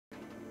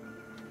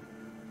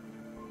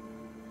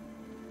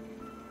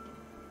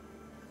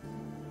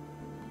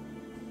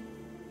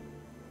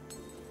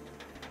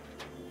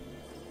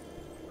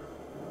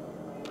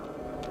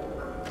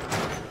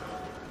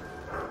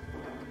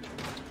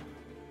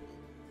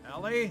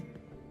Ellie?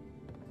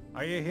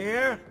 Are you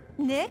here?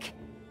 Nick?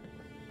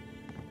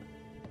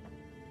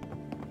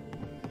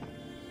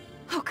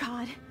 Oh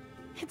God,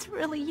 it's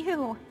really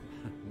you.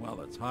 Well,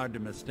 it's hard to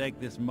mistake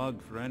this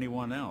mug for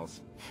anyone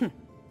else.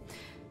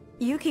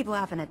 You keep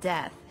laughing at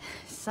death.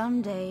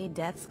 Someday,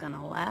 death's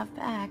gonna laugh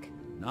back.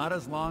 Not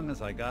as long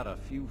as I got a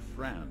few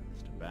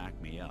friends to back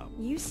me up.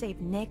 You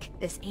saved Nick,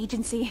 this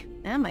agency,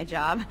 and my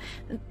job.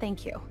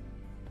 Thank you.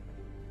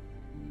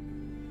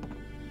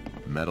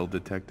 Metal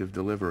detective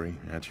delivery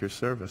at your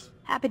service.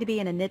 Happy to be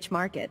in a niche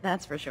market,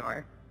 that's for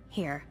sure.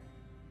 Here.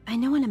 I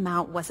know an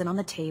amount wasn't on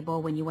the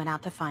table when you went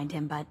out to find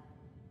him, but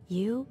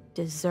you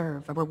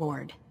deserve a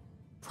reward.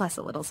 Plus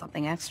a little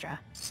something extra.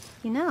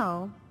 You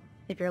know,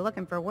 if you're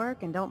looking for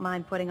work and don't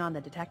mind putting on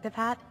the detective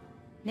hat,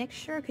 Nick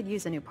sure could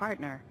use a new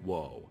partner.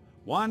 Whoa.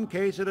 One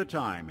case at a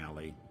time,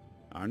 Ellie.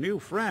 Our new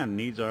friend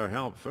needs our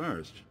help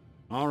first.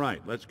 All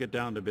right, let's get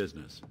down to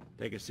business.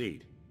 Take a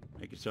seat.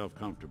 Make yourself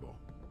comfortable.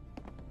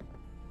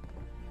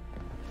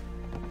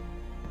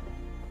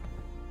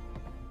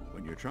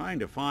 When you're trying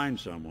to find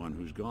someone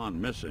who's gone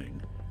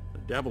missing, the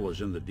devil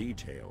is in the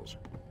details.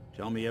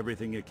 Tell me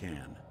everything you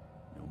can,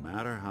 no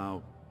matter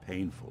how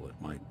painful it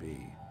might be.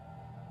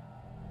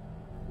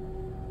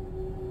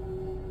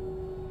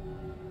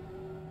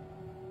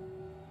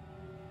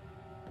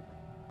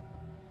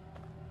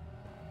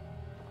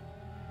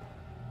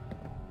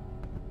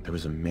 There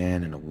was a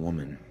man and a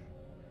woman.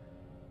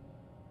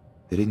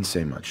 They didn't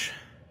say much,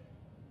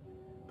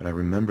 but I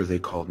remember they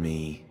called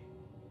me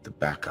the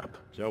backup.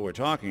 So we're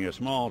talking a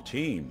small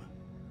team.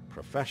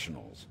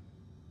 Professionals.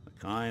 The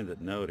kind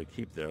that know to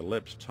keep their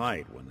lips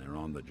tight when they're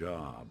on the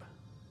job.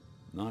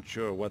 Not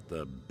sure what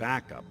the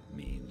backup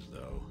means,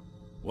 though.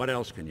 What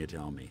else can you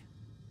tell me?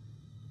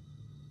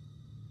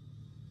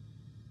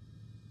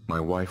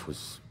 My wife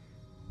was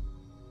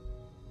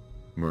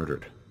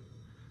murdered.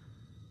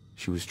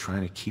 She was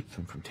trying to keep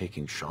them from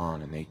taking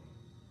Sean, and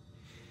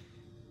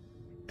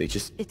they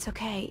just... It's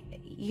okay.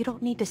 You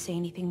don't need to say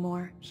anything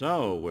more.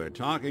 So, we're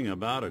talking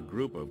about a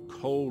group of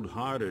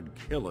cold-hearted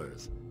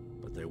killers,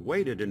 but they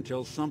waited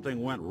until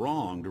something went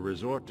wrong to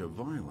resort to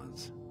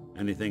violence.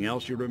 Anything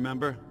else you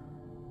remember?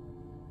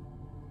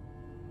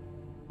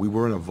 We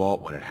were in a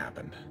vault when it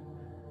happened.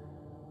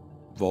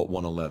 Vault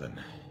 111.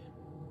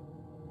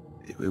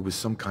 It was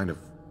some kind of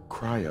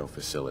cryo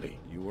facility.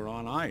 You were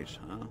on ice,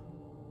 huh?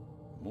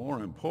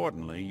 More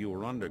importantly, you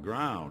were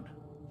underground,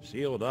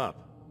 sealed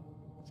up.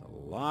 It's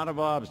a lot of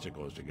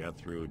obstacles to get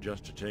through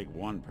just to take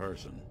one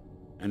person.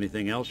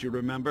 Anything else you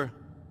remember?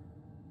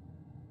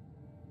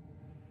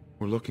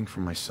 We're looking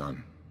for my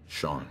son,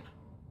 Sean.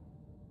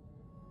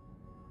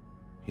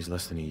 He's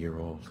less than a year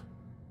old.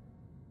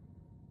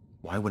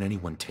 Why would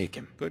anyone take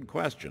him? Good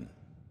question.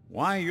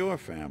 Why your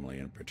family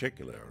in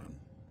particular, and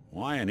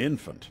why an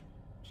infant?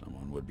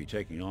 Someone would be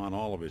taking on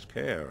all of his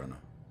care, and a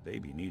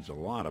baby needs a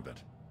lot of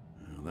it.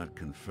 Well, that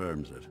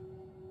confirms it.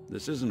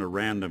 This isn't a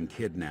random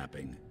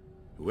kidnapping.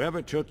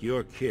 Whoever took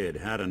your kid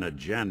had an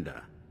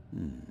agenda.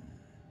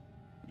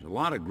 There's a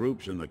lot of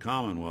groups in the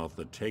Commonwealth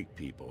that take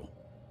people.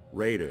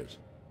 Raiders,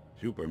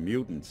 super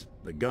mutants,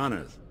 the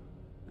Gunners,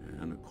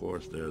 and of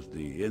course there's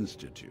the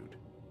Institute.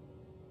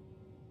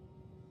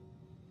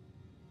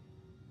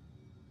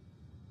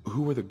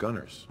 Who were the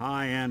Gunners?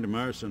 High-end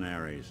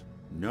mercenaries.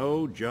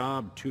 No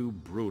job too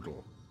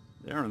brutal.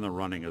 They're in the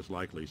running as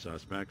likely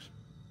suspects.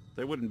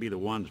 They wouldn't be the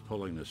ones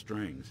pulling the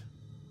strings.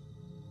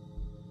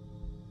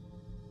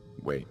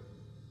 Wait.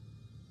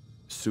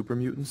 Super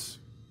mutants?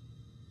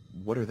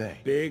 What are they?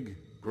 Big,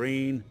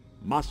 green,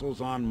 muscles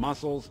on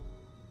muscles.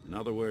 In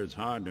other words,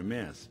 hard to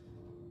miss.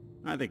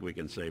 I think we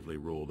can safely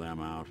rule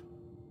them out.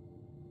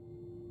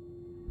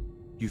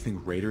 You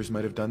think raiders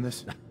might have done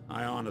this?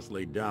 I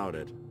honestly doubt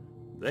it.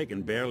 They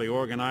can barely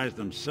organize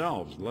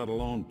themselves, let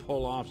alone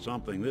pull off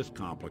something this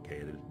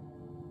complicated.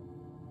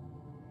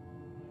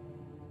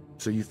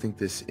 So you think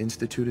this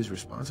Institute is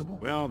responsible?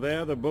 Well,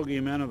 they're the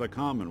boogeymen of the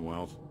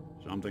Commonwealth.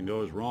 Something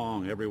goes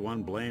wrong,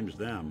 everyone blames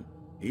them.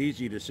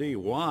 Easy to see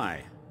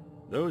why.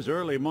 Those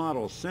early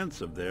model synths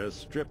of theirs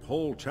strip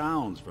whole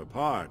towns for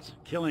parts,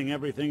 killing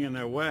everything in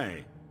their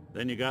way.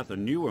 Then you got the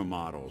newer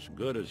models,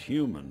 good as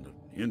human, that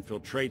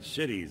infiltrate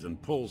cities and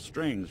pull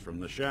strings from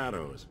the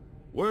shadows.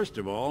 Worst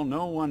of all,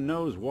 no one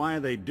knows why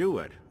they do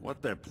it,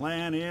 what their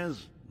plan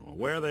is, or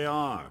where they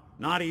are.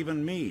 Not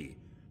even me.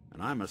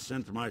 And I'm a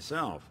synth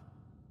myself.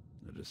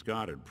 A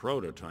discarded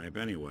prototype,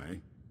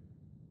 anyway.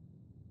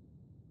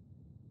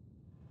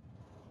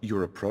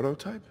 You're a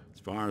prototype? As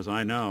far as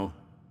I know.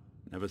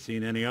 Never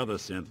seen any other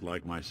synth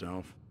like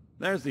myself.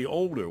 There's the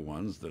older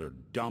ones that are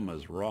dumb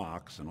as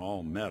rocks and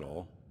all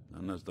metal.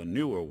 Then there's the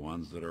newer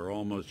ones that are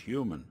almost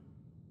human.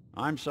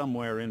 I'm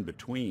somewhere in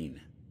between.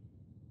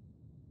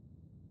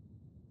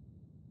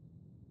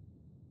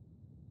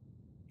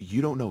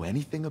 You don't know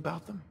anything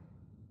about them?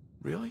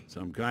 Really?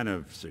 Some kind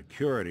of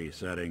security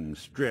setting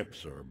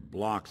strips or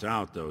blocks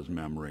out those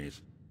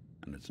memories.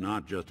 And it's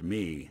not just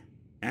me.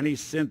 Any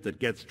synth that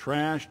gets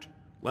trashed,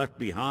 left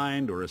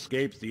behind, or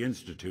escapes the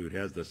Institute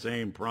has the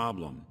same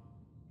problem.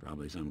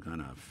 Probably some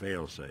kind of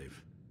failsafe.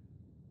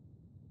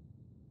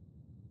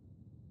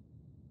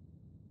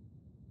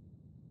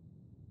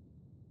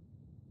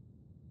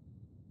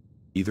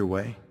 Either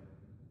way,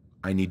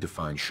 I need to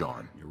find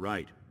Sean. You're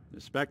right.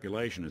 The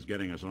speculation is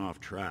getting us off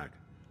track.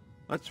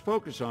 Let's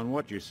focus on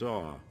what you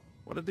saw.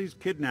 What did these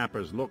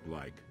kidnappers look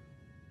like?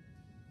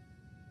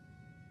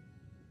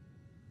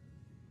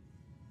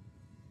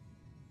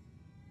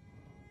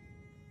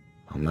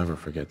 I'll never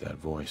forget that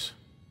voice.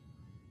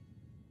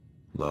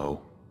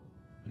 Low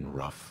and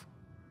rough.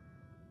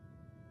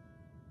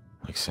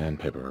 Like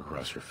sandpaper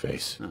across your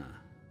face.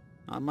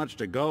 Not much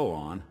to go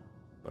on,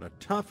 but a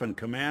tough and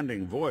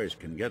commanding voice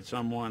can get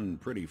someone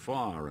pretty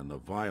far in the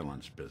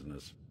violence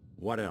business.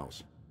 What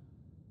else?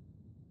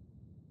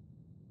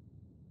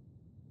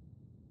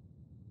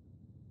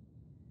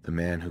 The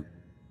man who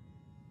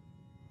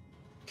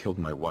killed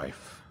my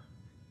wife.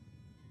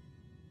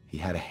 He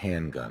had a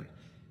handgun.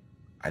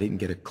 I didn't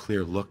get a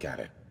clear look at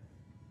it.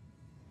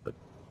 But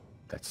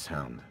that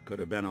sound... Could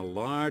have been a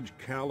large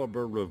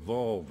caliber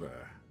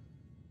revolver.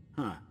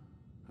 Huh.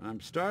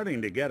 I'm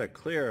starting to get a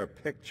clearer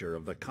picture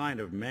of the kind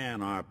of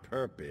man our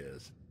perp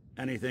is.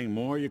 Anything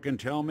more you can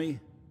tell me?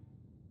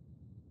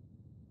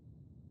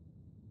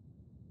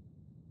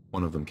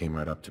 One of them came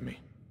right up to me.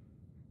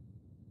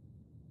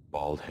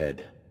 Bald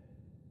head.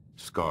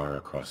 Scar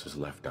across his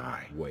left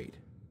eye. Wait.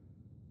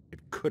 It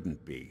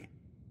couldn't be.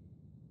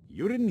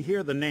 You didn't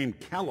hear the name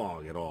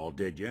Kellogg at all,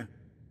 did you?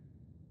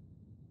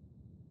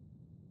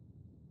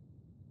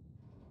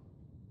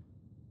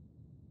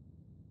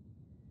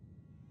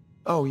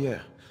 Oh yeah,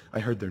 I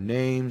heard their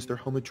names, their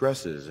home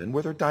addresses, and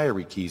where their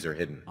diary keys are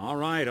hidden. All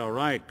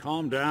right,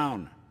 calm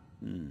down.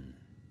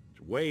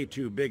 It's way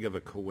too big of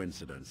a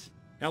coincidence.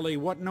 Ellie,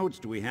 what notes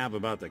do we have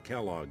about the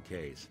Kellogg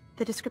case?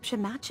 The description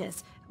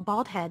matches.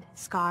 Bald head,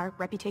 scar,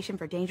 reputation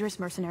for dangerous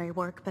mercenary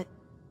work, but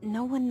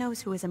no one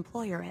knows who his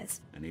employer is.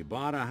 And he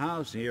bought a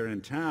house here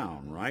in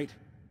town, right?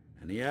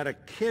 And he had a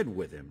kid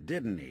with him,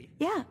 didn't he?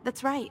 Yeah,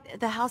 that's right.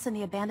 The house in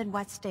the abandoned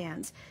West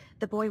Stands.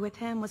 The boy with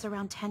him was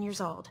around 10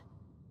 years old.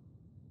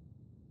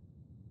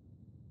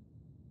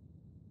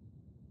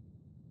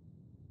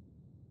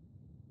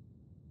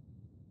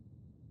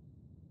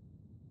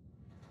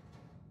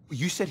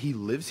 You said he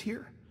lives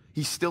here?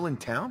 He's still in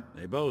town?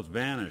 They both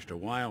vanished a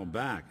while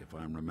back, if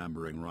I'm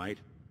remembering right.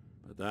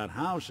 But that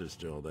house is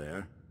still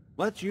there.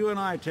 Let's you and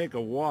I take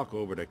a walk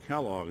over to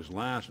Kellogg's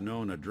last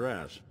known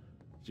address.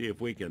 See if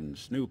we can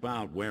snoop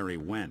out where he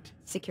went.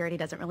 Security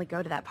doesn't really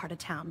go to that part of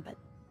town, but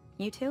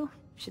you two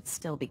should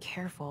still be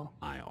careful.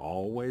 I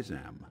always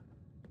am.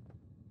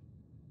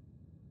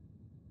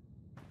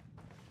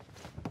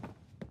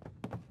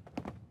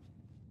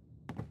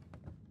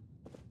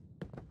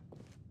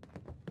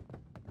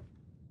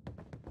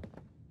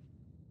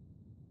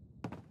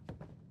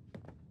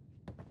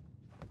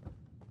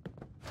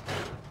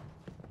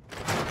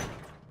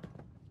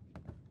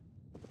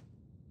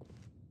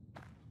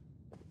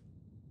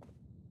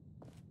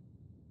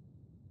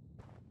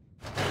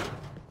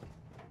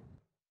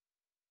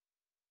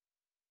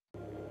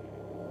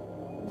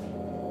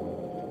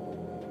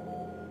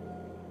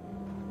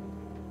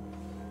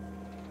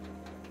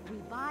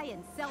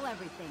 And sell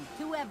everything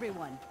to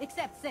everyone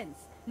except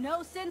synths. No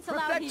synths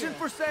allowed Protection here.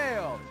 for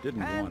sale. I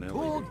didn't and want Ellie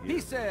pulled to hear,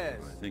 pieces.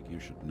 but I think you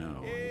should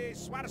know.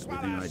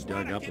 Everything I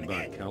dug up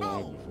about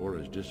Kellogg before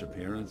his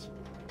disappearance?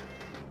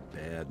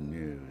 Bad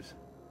news.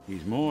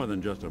 He's more than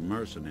just a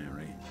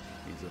mercenary.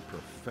 He's a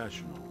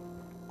professional.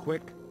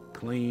 Quick,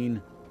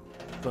 clean,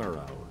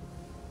 thorough.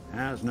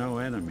 Has no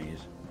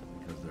enemies,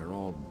 because they're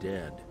all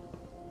dead.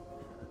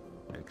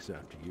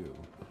 Except you.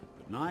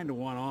 But 9 to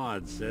 1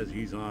 odds says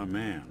he's our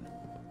man.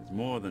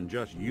 More than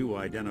just you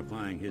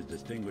identifying his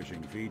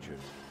distinguishing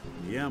features.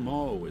 The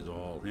MO is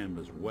all him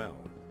as well.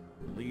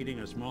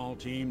 Leading a small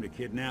team to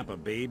kidnap a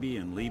baby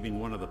and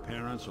leaving one of the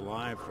parents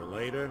alive for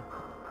later?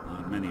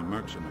 Not many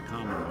mercs in the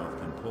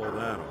Commonwealth can pull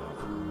that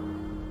off.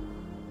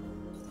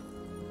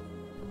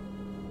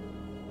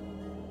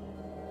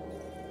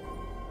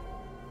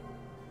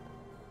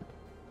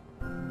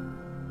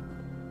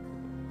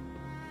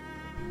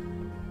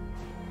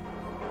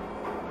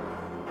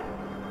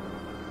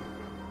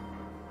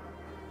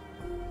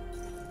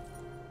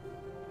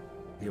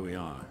 Here we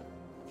are.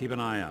 Keep an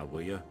eye out,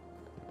 will you?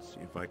 See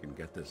if I can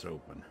get this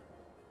open.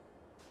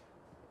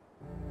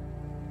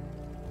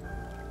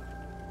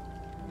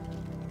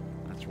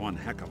 That's one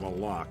heck of a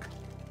lock.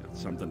 Got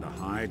something to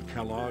hide,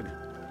 Kellogg?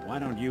 Why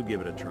don't you give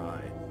it a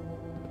try?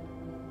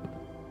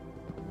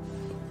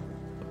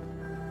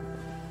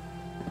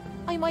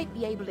 I might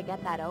be able to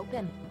get that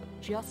open.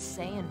 Just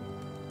saying.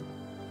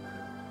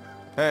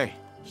 Hey,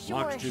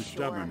 Lock's too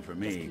stubborn for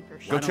me.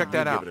 Go check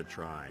that out. Give it a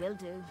try. Will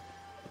do.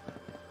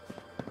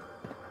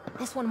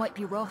 This one might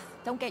be rough.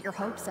 Don't get your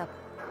hopes up.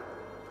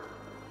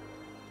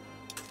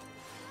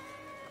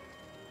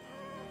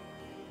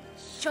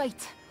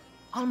 Shite.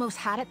 Almost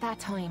had it that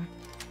time.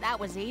 That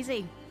was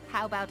easy.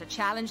 How about a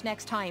challenge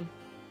next time?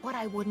 What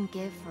I wouldn't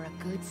give for a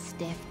good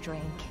stiff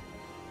drink.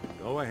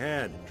 Go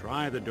ahead.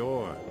 Try the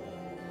door.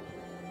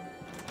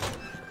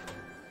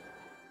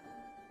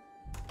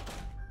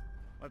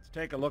 Let's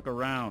take a look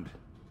around.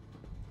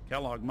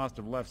 Kellogg must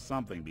have left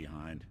something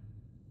behind.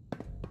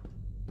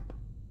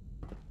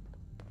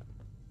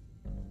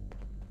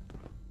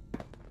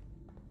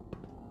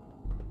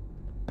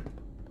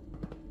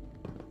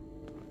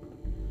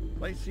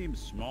 place seem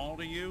small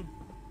to you?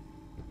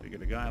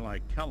 Figured a guy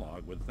like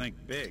Kellogg would think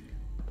big.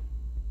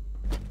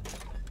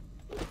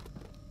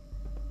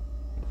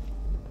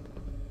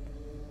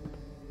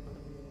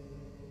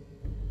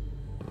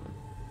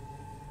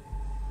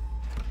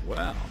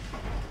 Well,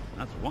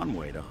 that's one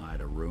way to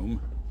hide a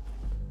room.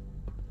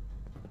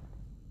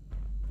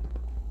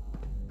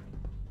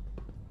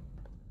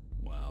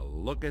 Well,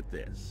 look at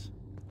this.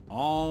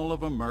 All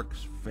of a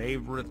merc's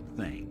favorite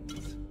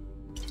things.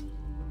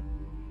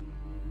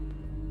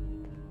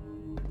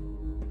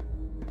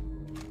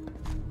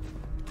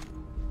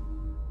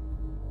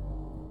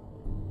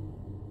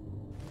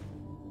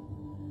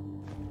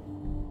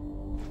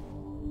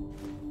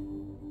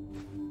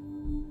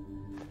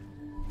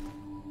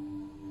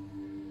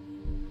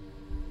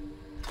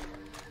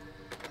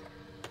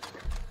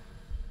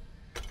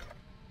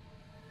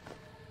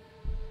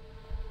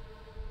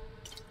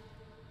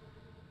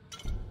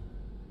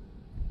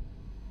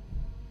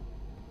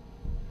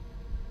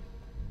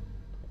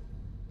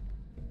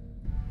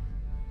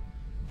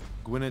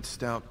 Gwinnett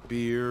Stout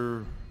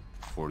beer,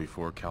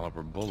 44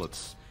 caliber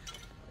bullets,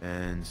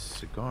 and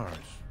cigars.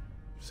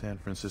 San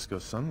Francisco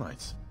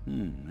Sunlights.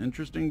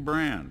 Interesting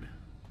brand.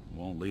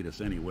 Won't lead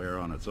us anywhere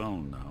on its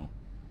own, though.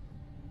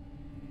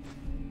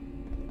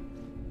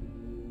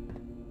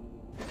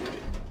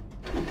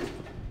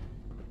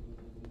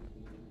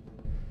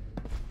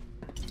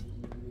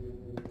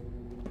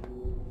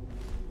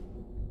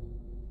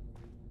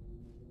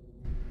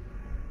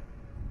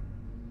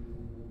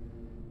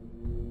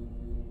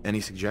 Any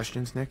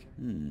suggestions, Nick?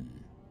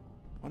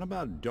 What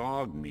about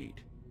dog meat?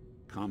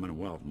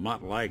 Commonwealth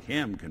mutt like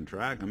him can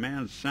track a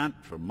man's scent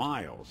for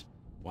miles.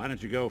 Why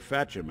don't you go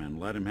fetch him and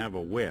let him have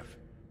a whiff?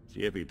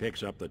 See if he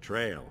picks up the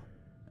trail.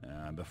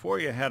 Before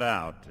you head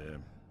out,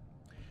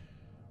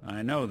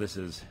 I know this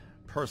is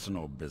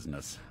personal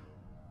business.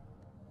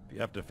 If you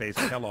have to face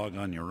Kellogg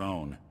on your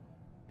own,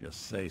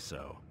 just say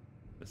so.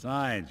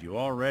 Besides, you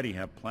already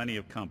have plenty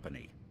of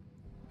company.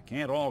 You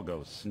can't all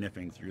go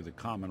sniffing through the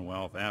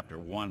Commonwealth after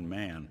one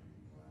man.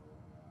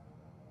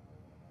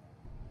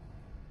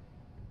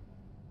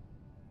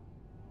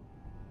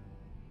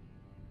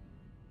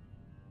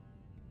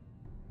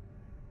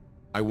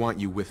 I want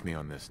you with me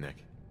on this,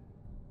 Nick.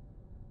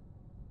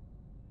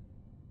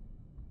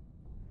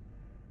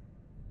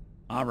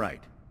 All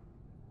right.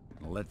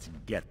 Let's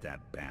get that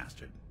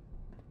bastard.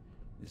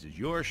 This is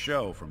your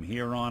show from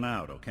here on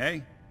out,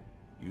 okay?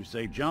 You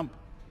say jump,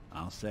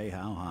 I'll say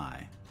how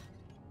high.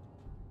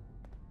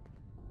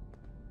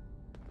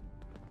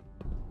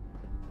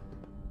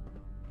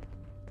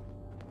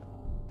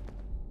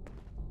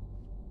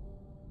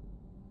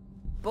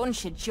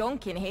 Bunch of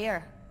junk in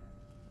here.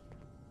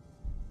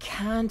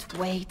 Can't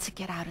wait to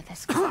get out of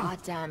this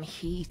goddamn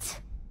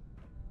heat.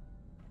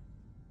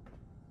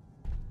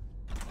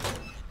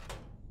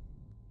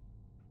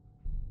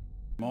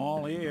 I'm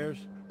all ears.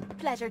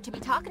 Pleasure to be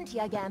talking to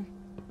you again.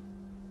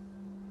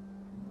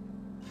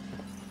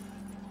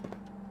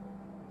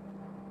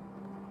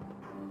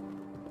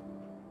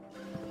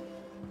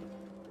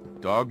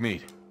 Dog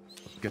meat.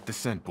 Get the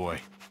scent, boy.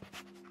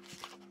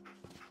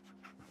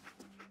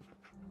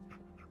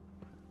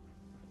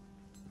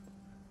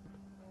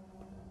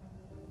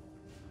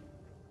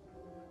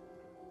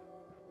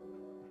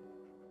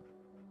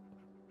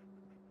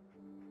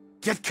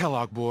 Get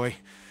Kellogg, boy.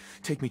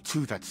 Take me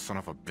to that son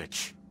of a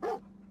bitch.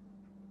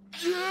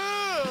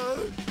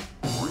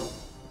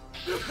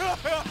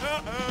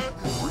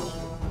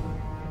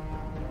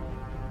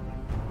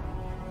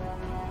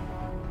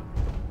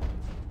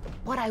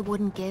 What I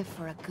wouldn't give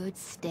for a good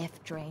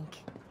stiff drink.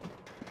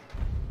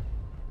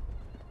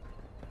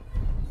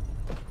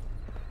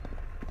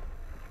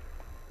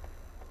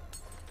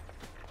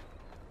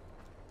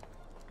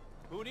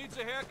 Who needs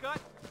a haircut?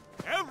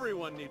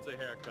 Everyone needs a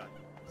haircut.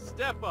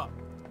 Step up.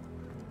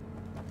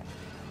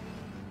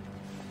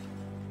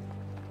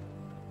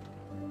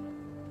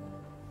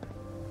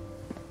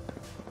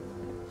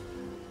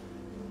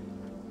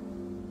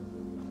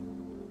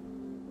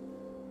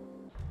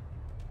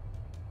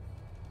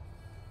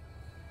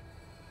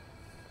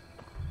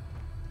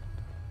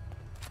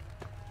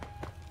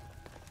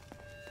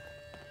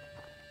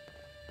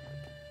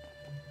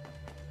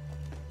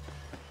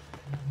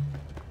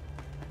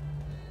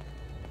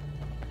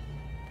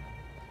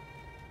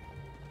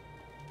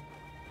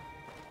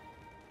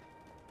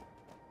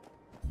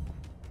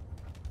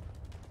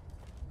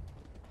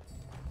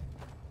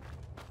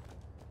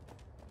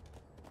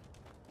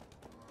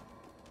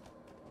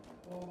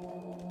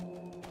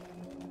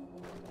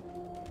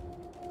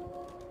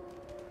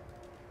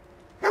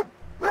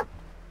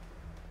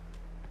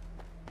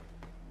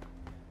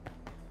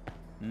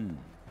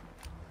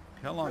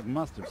 Kellogg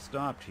must have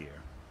stopped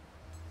here.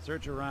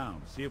 Search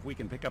around, see if we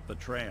can pick up the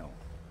trail.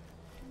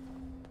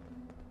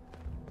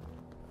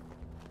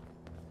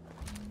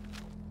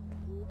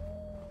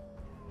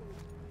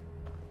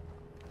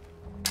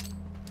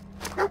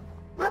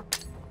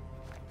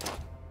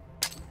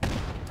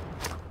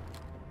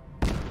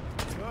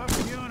 Your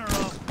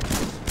funeral.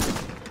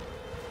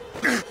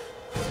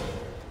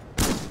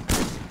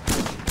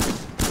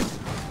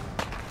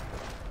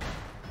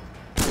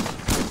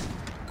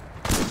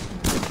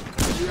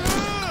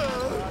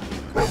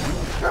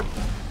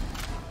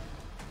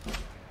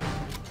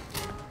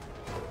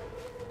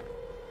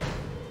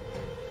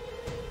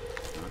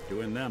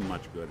 them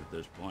much good at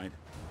this point.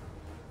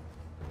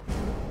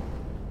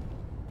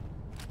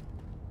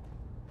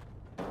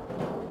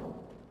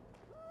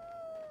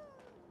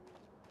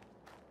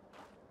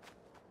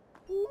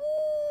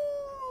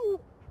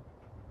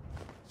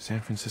 San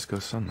Francisco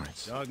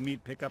Sunlights. Dog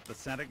meat pick up the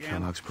scent again?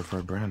 Kellogg's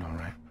preferred brand, all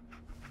right.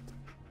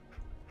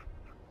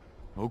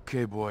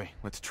 Okay, boy.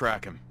 Let's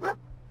track him.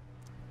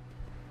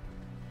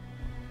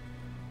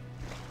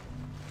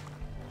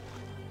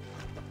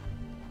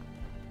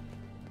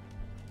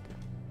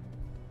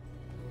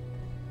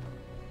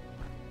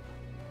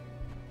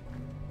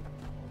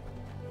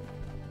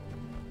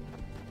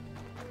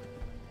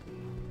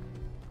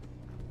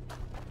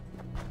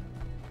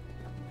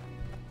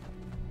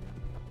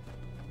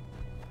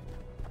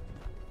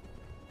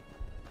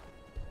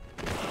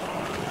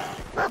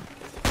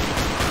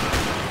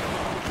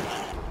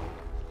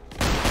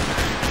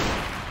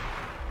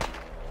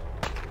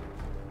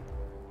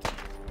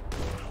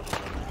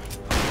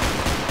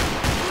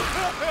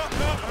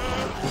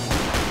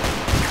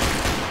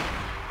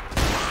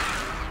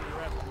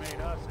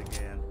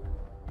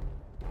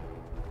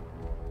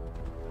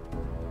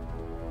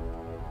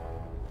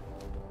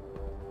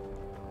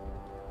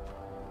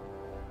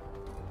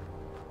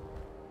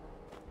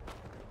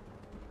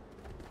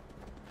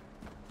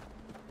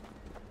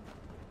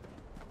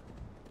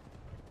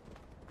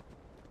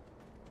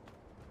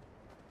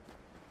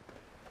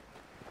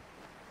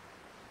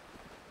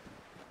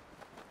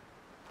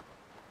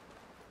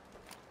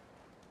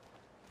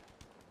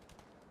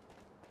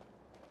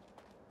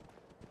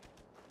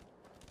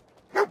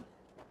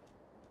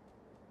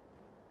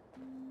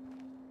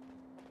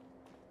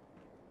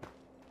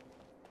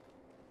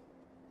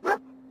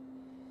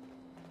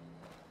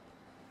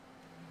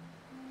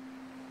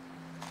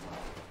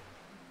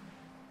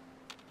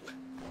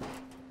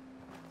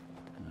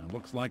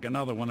 Looks like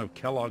another one of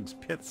Kellogg's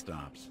pit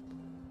stops.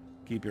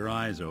 Keep your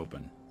eyes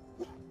open.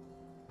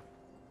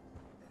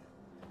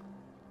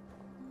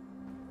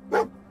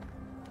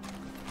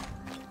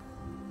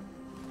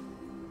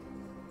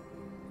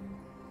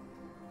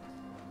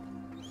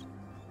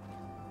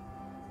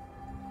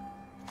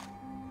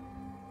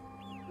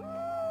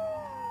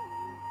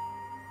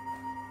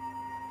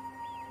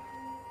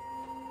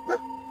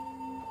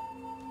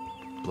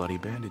 Bloody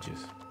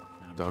bandages.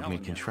 Dog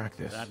meat can track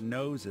this. That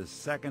nose is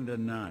second to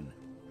none.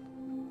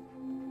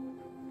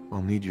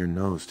 We'll need your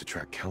nose to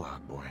track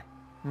Kellogg, boy.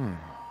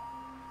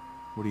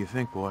 What do you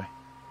think, boy?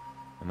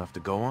 Enough to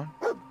go on?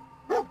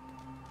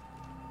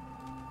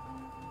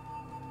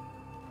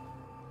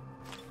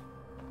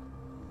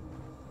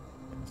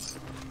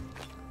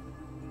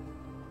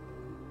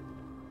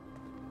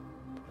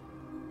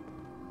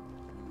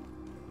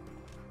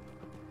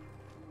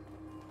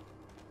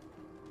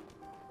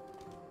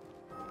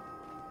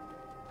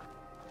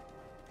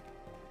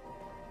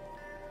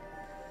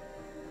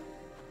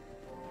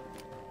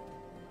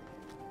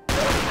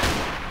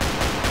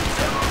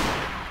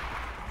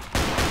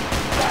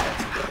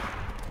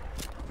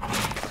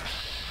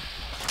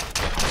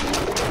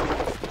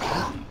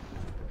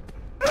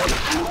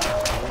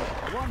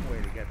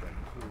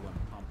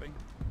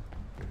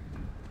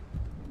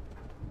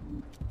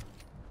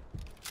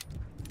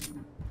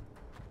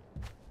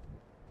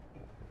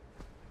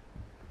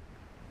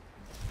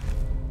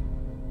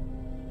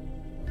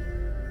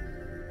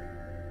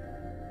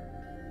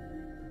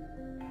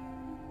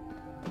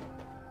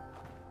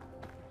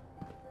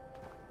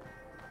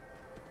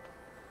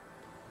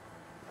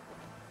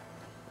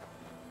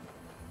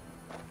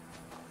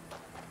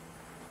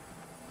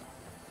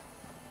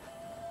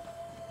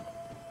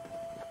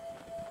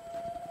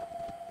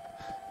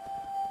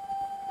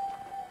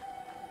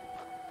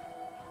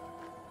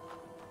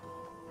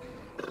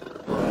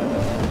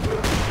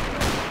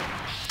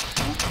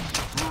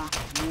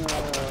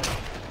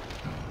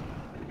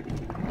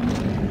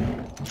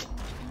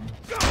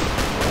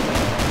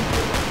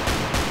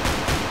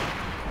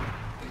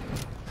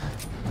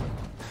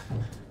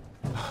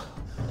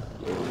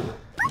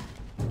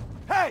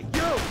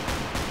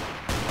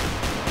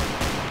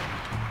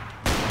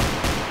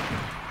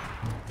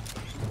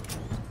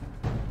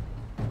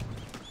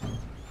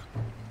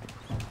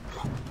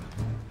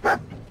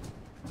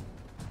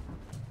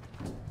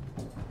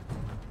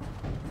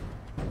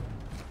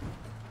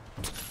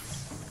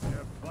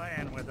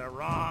 The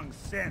wrong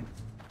synth.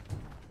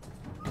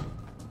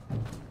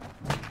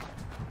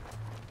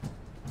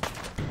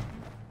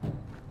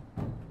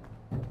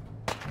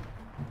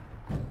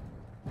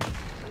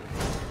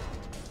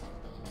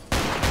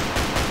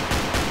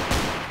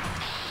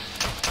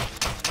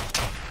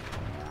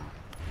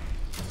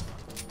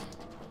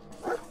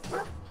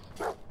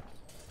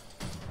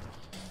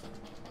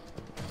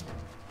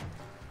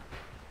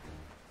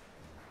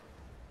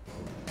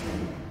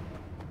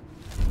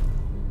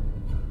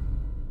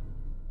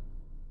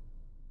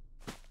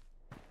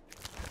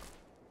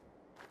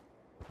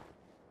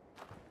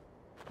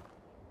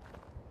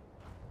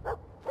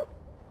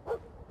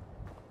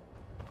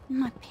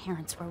 My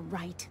parents were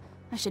right.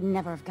 I should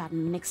never have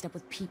gotten mixed up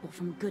with people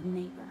from Good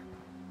Neighbor.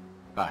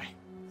 Aye.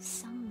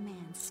 Some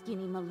man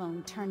Skinny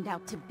Malone turned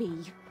out to be.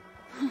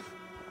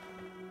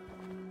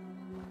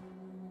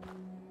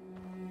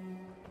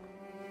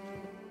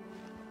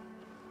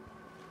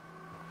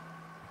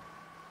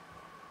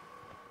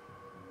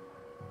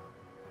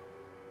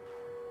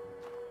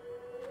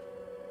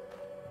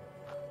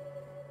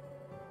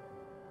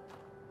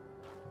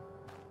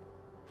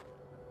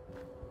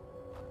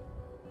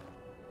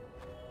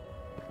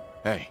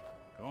 Hey.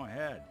 Go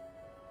ahead.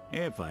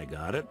 If I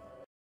got it.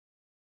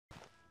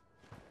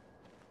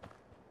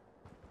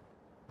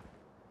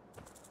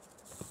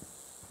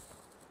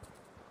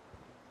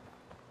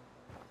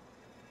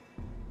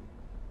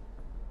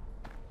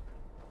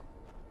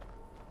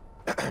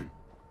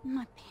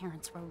 My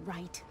parents were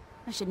right.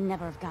 I should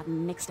never have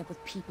gotten mixed up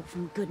with people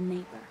from Good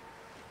Neighbor.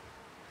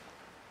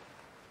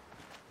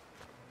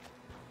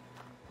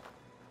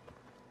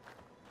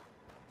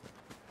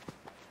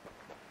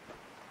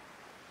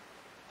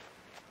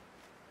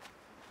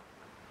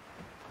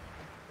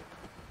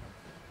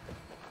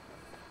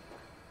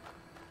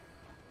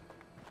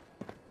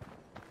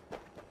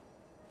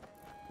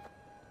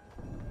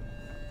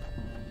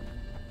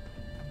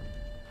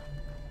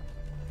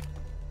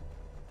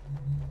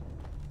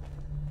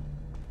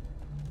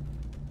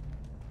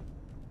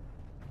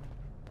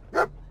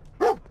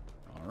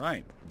 All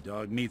right,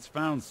 dog meat's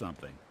found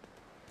something.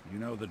 You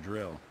know the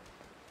drill.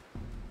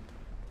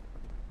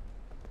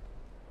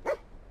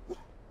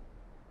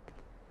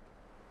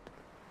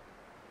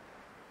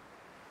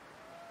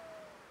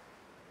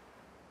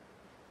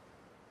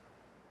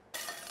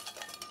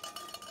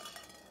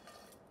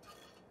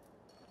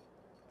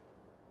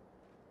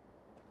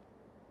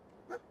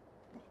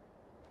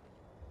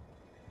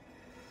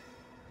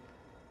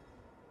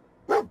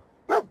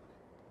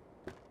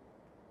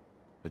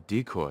 A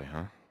decoy,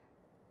 huh?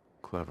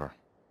 Clever.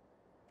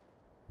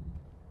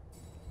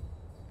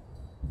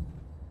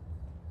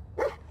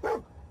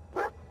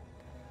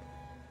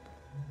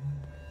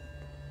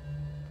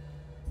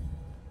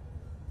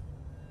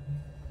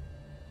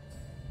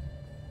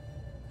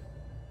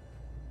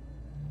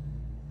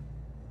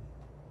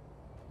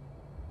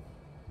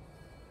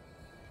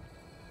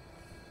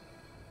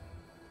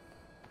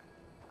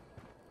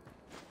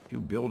 You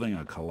building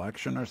a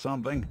collection or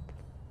something?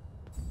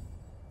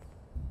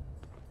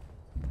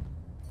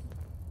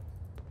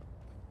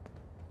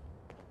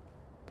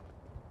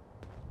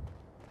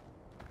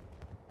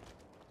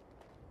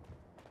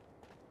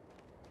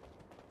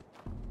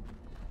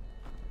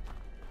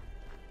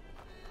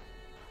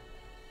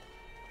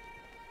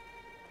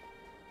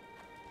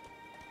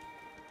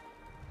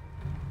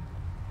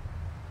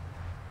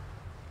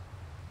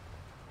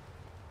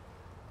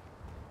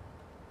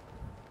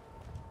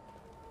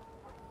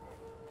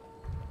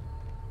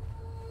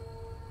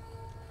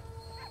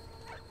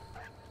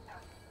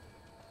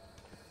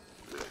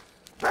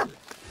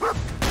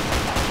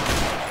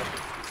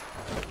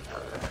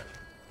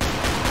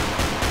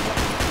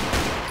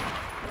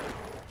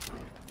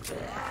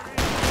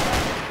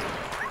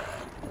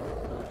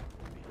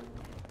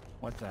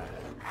 What's that?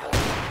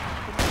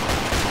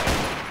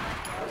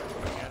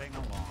 Getting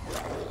along.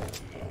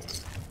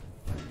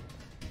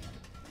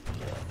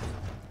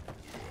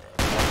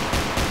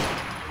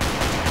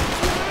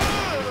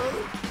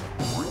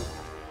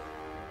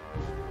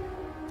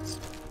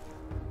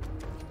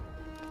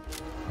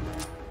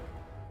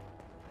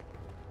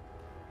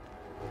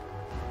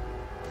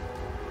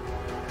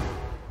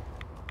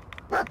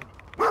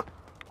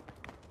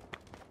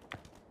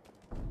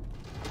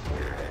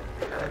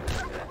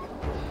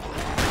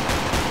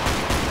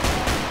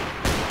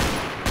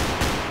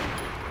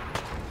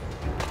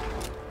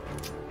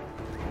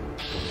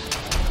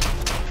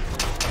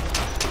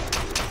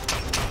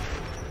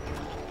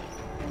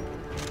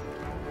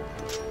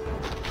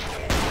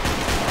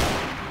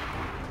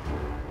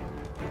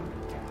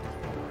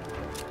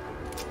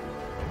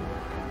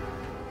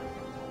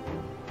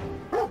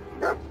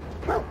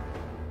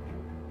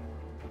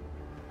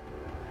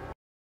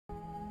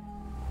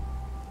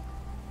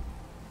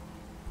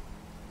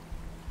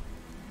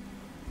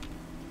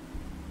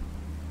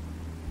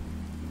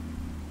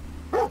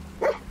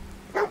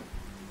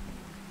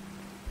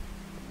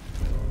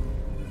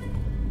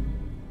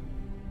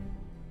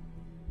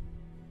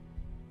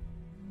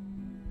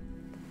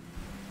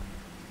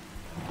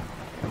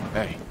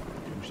 Hey.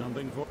 Do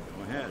something for...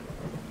 Go ahead.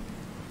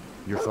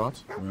 Your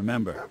thoughts?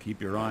 Remember, keep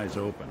your eyes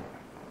open.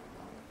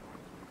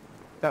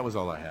 That was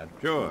all I had.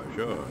 Sure,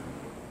 sure.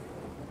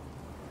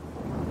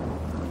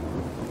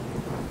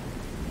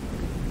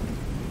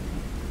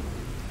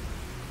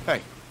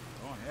 Hey.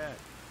 Go ahead.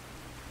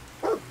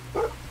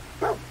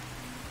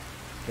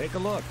 Take a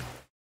look.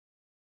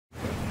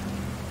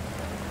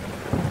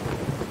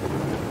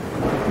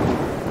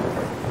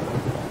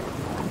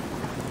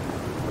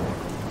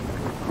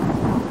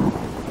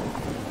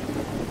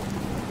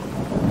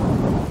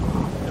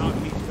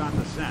 Dog meat's got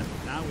the scent.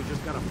 Now we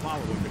just gotta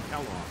follow him to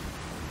Kellogg.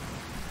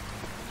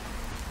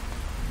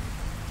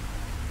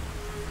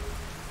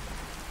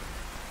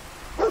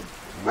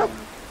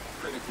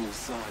 Critical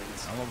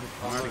signs. Hell of a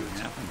party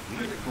happened here.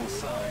 Critical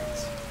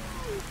signs.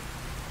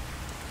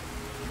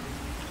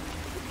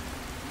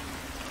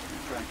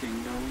 Track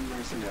tracking known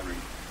mercenary.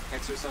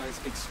 Exercise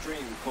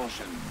extreme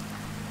caution.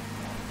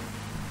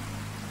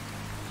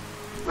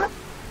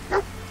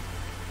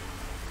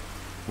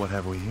 What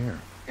have we here?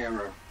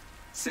 Error.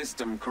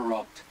 System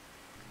corrupt.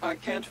 I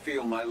can't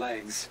feel my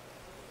legs.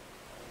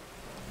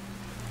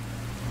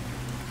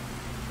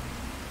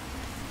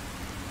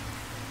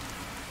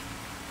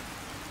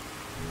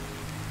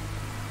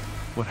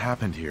 What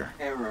happened here?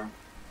 Error.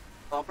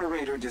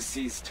 Operator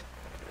deceased.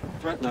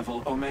 Threat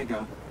level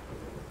Omega.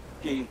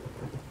 He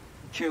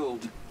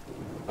killed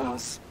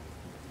us.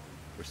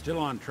 We're still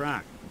on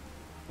track.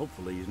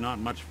 Hopefully he's not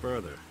much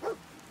further.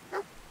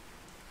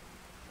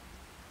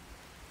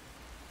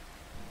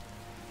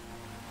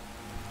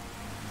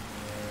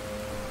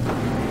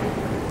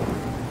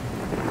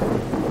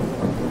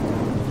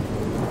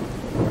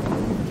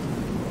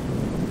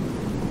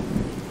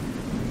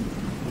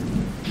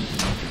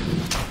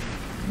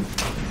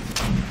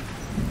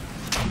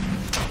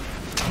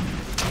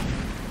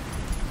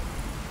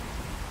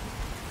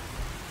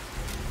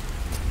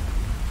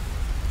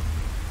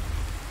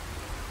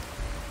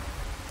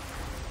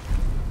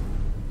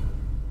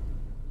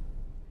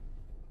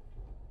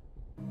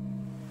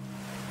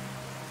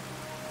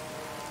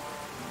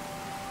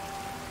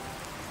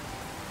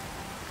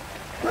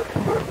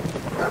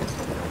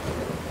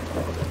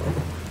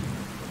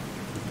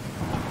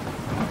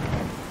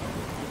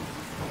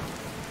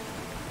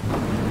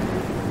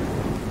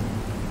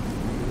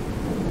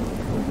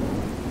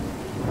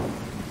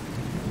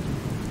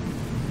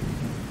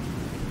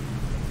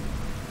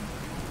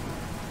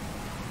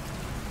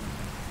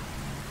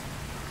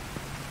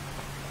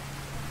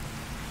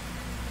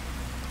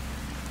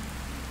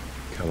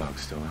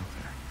 Kellogg's still out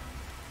there.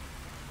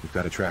 We've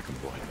got to track him,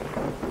 boy.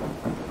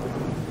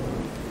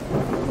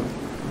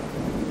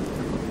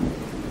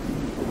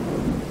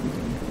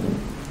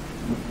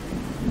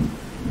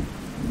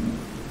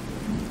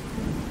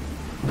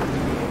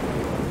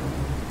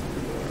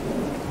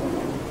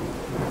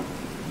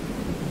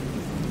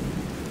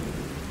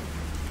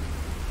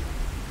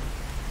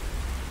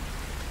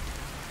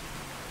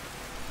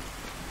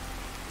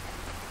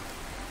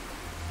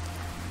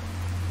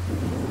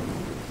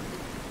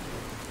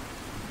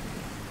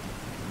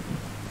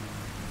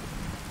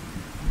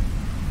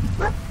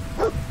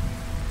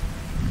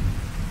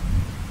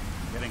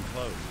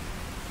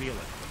 Feel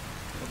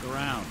it. Look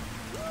around.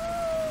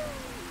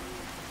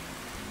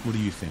 What do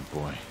you think,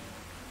 boy?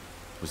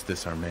 Was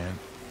this our man?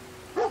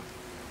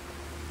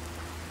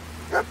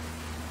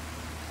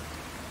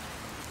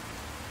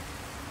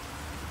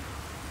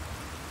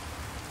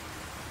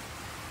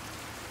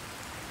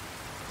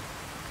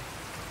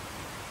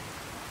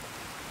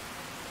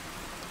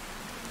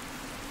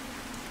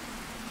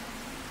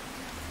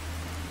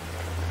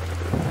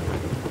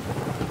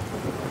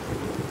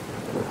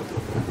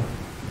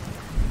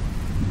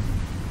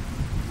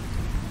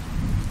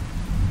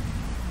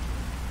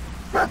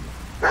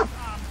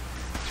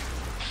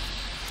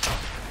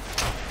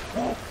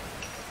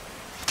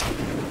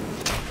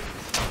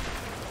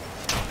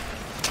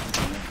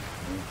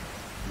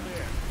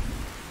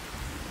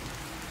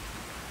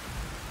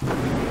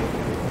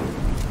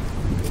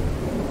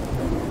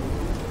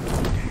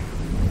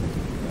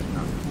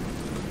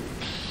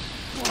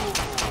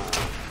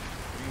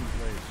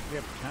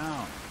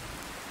 Town.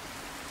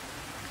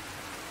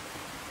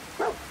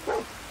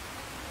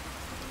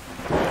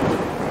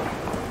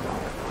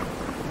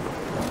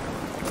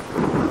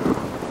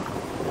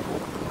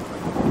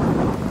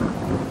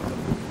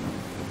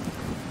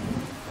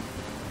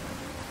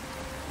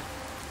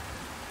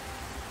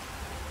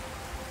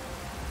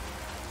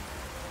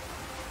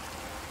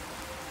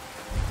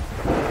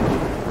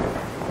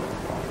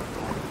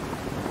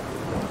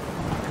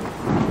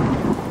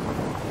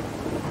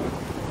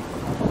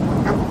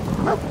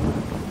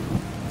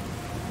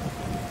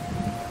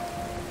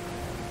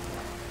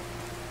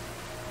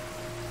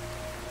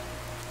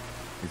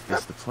 Is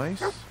this the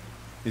place?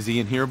 Is he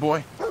in here,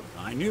 boy?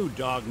 I knew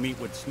dog meat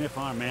would sniff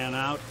our man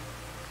out.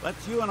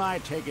 Let's you and I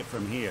take it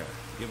from here.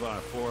 Give our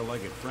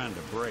four-legged friend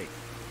a break.